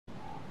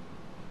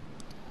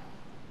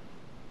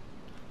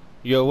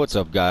Yo, what's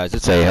up, guys?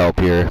 It's Ahelp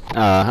here.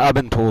 I've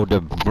been told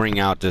to bring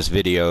out this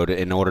video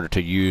in order to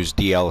use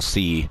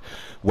DLC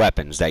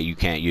weapons that you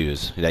can't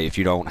use. That if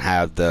you don't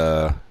have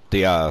the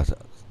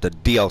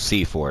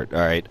DLC for it, all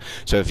right.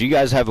 So if you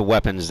guys have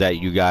weapons that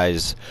you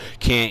guys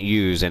can't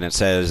use and it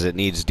says it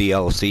needs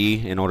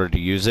DLC in order to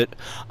use it,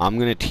 I'm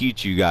gonna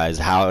teach you guys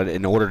how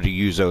in order to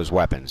use those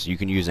weapons. You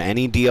can use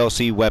any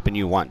DLC weapon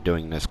you want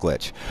doing this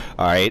glitch,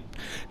 all right.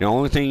 The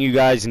only thing you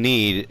guys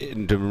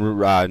need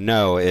to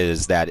know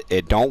is that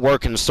it don't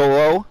work in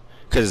solo,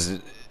 because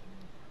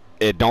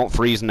it don't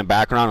freeze in the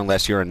background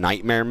unless you're in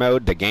nightmare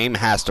mode. The game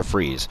has to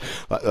freeze,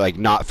 like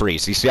not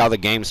freeze. You see how the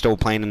game's still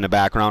playing in the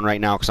background right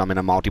now because I'm in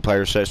a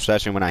multiplayer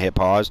session. When I hit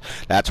pause,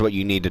 that's what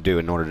you need to do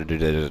in order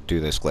to do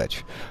this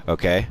glitch.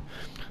 Okay.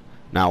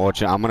 Now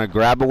I'm gonna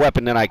grab a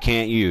weapon that I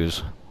can't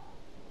use.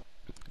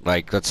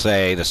 Like, let's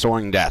say the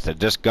Soaring Death.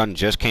 This gun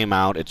just came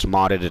out. It's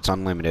modded. It's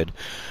unlimited.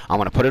 I'm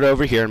going to put it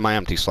over here in my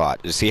empty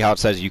slot. You see how it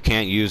says you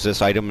can't use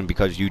this item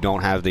because you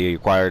don't have the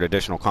required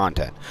additional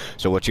content.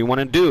 So what you want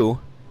to do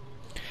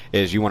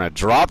is you want to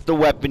drop the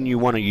weapon you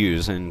want to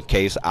use in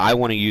case I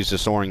want to use the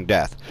Soaring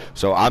Death.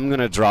 So I'm going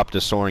to drop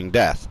the Soaring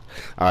Death.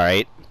 All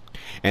right?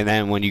 And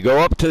then when you go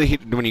up to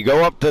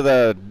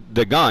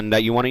the gun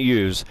that you want to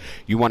use,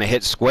 you want to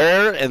hit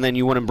square, and then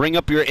you want to bring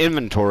up your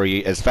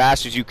inventory as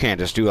fast as you can.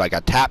 Just do like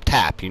a tap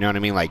tap, you know what I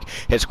mean? Like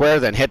hit square,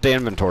 then hit the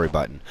inventory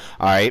button.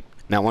 All right.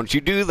 Now once you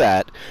do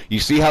that, you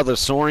see how the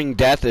Soaring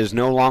Death is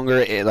no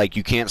longer, like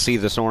you can't see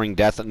the Soaring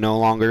Death no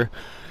longer.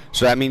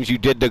 So that means you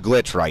did the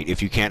glitch right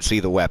if you can't see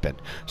the weapon.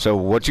 So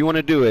what you want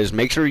to do is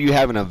make sure you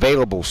have an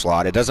available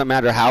slot. It doesn't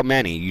matter how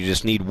many. You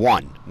just need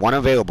one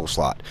available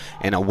slot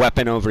and a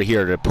weapon over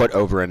here to put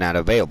over in that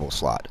available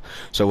slot.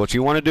 So what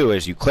you want to do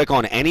is you click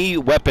on any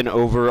weapon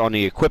over on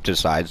the equipped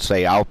side.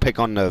 Say I'll pick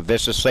on the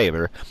Vicious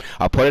Saber.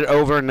 I'll put it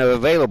over in the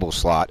available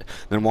slot.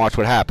 Then watch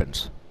what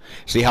happens.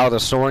 See how the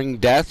Soaring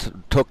Death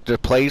took the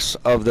place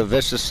of the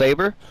Vicious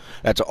Saber?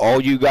 That's all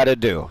you got to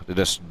do.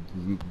 Just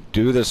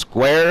do the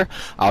square.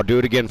 I'll do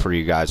it again for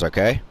you guys,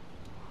 okay?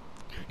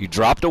 You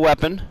drop the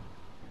weapon.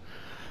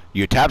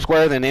 You tap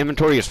square, then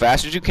inventory as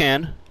fast as you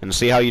can. And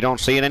see how you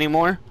don't see it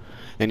anymore?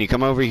 Then you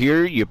come over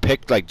here. You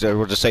pick, like,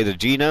 we'll just say the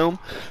genome.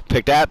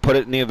 Pick that, put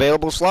it in the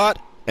available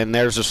slot. And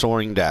there's the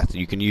Soaring Death.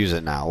 You can use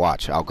it now.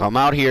 Watch. I'll come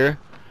out here.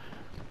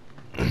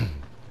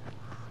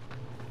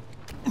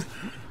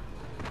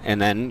 And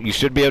then you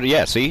should be able to,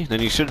 yeah, see?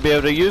 Then you should be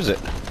able to use it.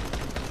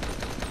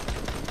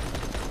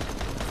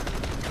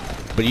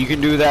 But you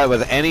can do that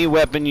with any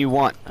weapon you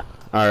want.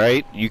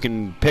 Alright? You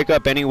can pick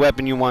up any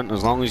weapon you want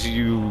as long as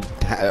you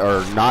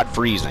are not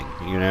freezing.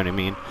 You know what I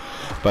mean?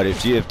 But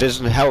if this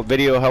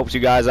video helps you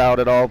guys out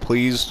at all,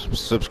 please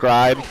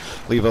subscribe,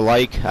 leave a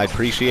like. I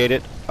appreciate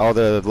it. All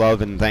the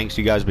love and thanks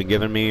you guys have been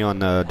giving me on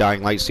the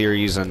Dying Light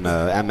series and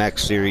the MX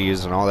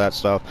series and all that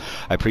stuff.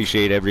 I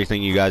appreciate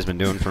everything you guys been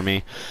doing for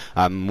me.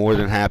 I'm more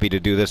than happy to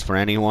do this for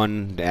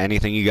anyone.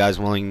 Anything you guys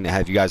willing,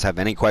 if you guys have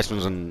any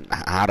questions on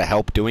how to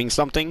help doing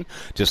something,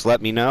 just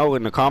let me know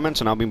in the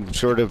comments and I'll be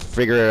sure to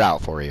figure it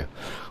out for you.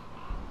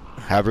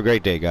 Have a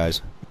great day,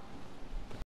 guys.